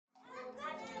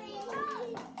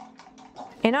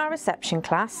In our reception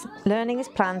class, learning is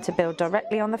planned to build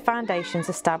directly on the foundations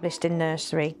established in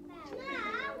nursery.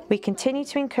 We continue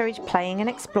to encourage playing and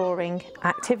exploring,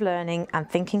 active learning and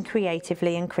thinking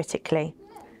creatively and critically.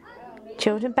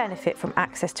 Children benefit from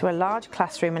access to a large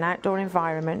classroom and outdoor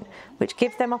environment, which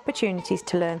gives them opportunities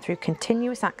to learn through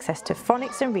continuous access to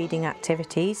phonics and reading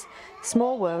activities,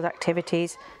 small world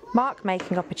activities,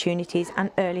 mark-making opportunities and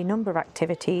early number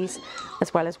activities,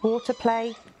 as well as water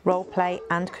play, role play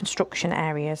and construction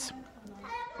areas.